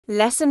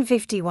Lesson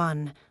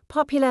 51.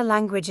 Popular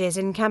languages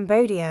in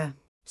Cambodia.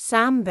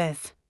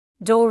 Sambeth.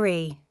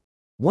 Dory.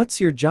 What's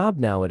your job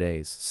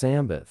nowadays,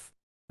 Sambeth?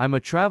 I'm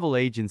a travel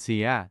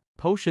agency at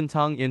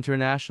Poshantong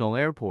International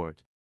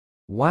Airport.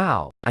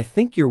 Wow, I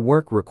think your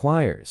work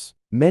requires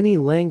many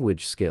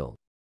language skill.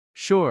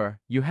 Sure,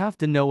 you have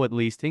to know at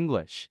least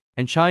English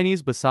and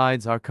Chinese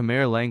besides our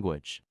Khmer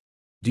language.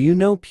 Do you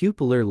know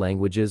popular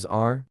languages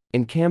are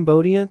in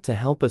Cambodia to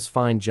help us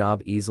find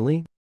job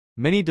easily?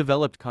 Many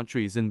developed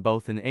countries in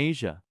both in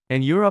Asia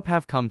and Europe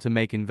have come to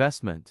make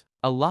investment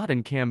a lot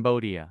in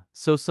Cambodia,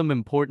 so some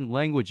important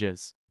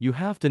languages you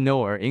have to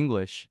know are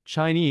English,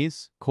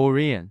 Chinese,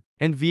 Korean,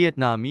 and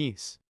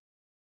Vietnamese.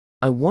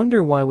 I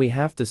wonder why we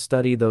have to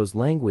study those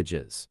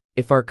languages.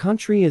 If our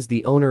country is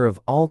the owner of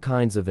all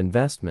kinds of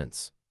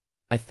investments,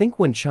 I think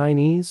when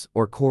Chinese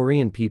or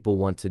Korean people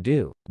want to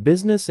do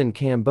business in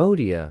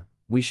Cambodia,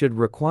 we should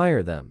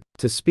require them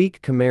to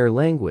speak Khmer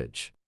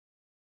language.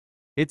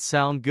 It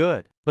sound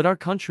good, but our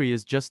country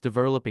is just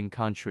developing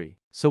country,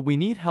 so we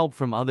need help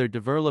from other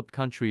developed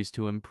countries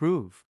to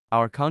improve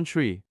our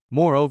country.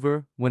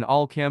 Moreover, when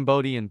all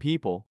Cambodian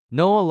people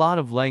know a lot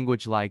of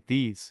language like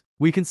these,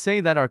 we can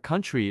say that our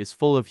country is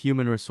full of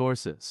human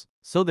resources,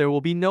 so there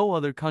will be no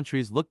other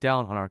countries look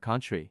down on our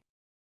country.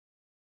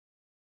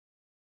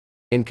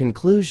 In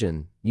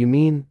conclusion, you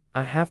mean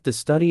I have to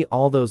study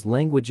all those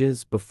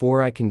languages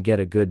before I can get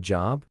a good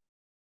job?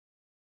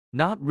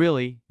 Not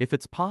really. If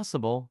it's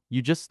possible,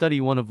 you just study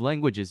one of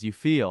languages you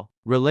feel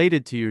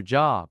related to your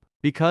job.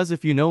 Because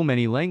if you know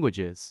many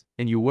languages,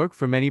 and you work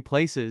for many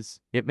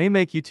places, it may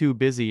make you too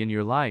busy in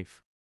your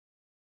life.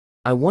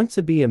 I want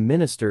to be a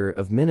minister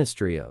of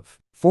Ministry of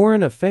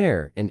Foreign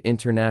Affairs and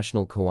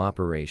International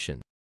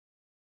Cooperation.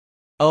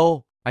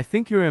 Oh, I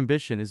think your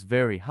ambition is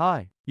very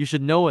high. You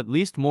should know at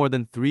least more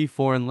than 3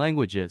 foreign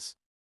languages.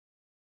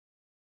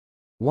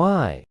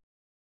 Why?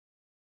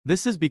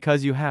 This is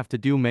because you have to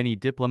do many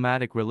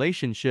diplomatic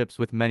relationships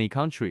with many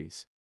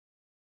countries.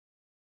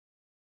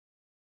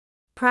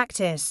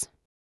 Practice.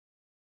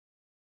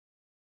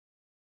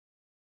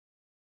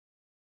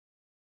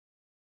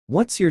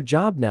 What's your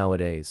job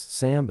nowadays,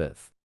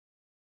 Sambeth?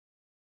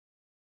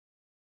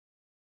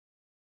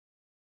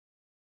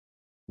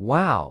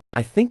 Wow,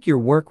 I think your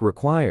work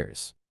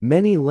requires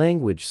many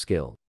language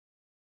skill.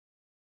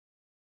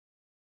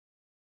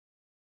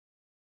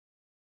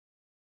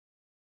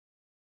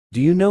 Do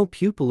you know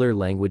popular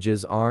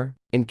languages are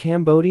in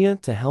Cambodia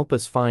to help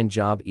us find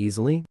job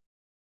easily?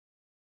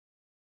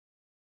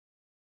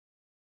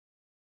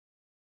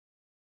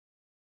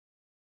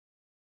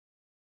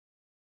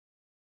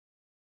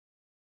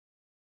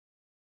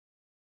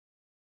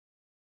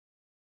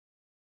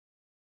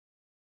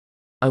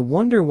 I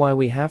wonder why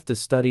we have to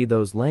study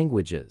those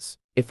languages.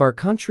 If our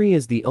country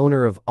is the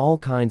owner of all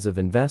kinds of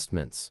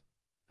investments,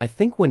 I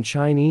think when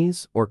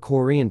Chinese or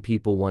Korean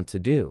people want to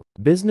do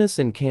business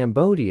in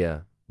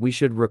Cambodia, we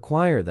should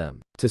require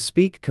them to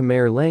speak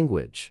Khmer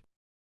language.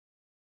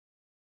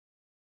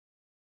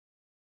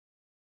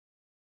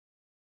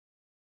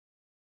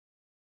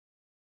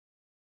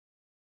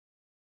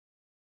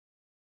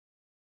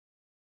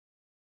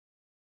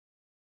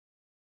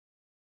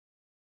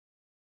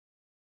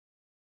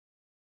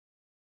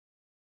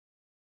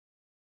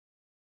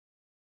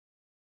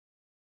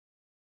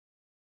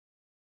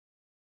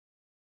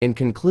 In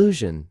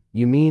conclusion,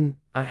 you mean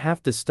I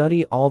have to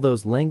study all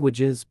those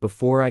languages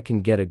before I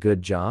can get a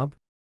good job?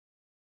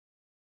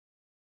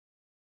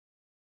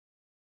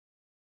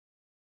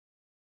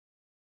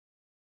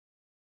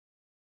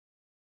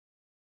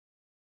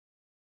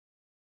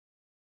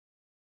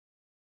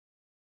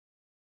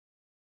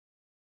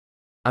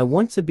 I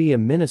want to be a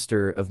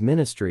minister of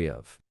Ministry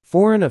of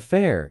Foreign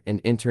Affairs and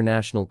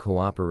International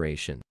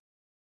Cooperation.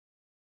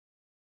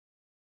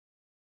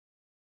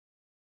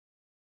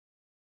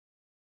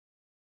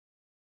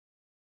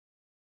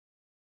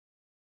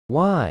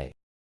 Why?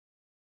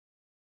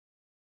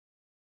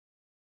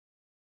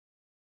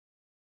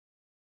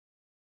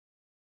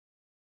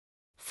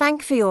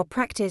 Thank for your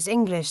practice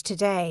English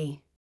today.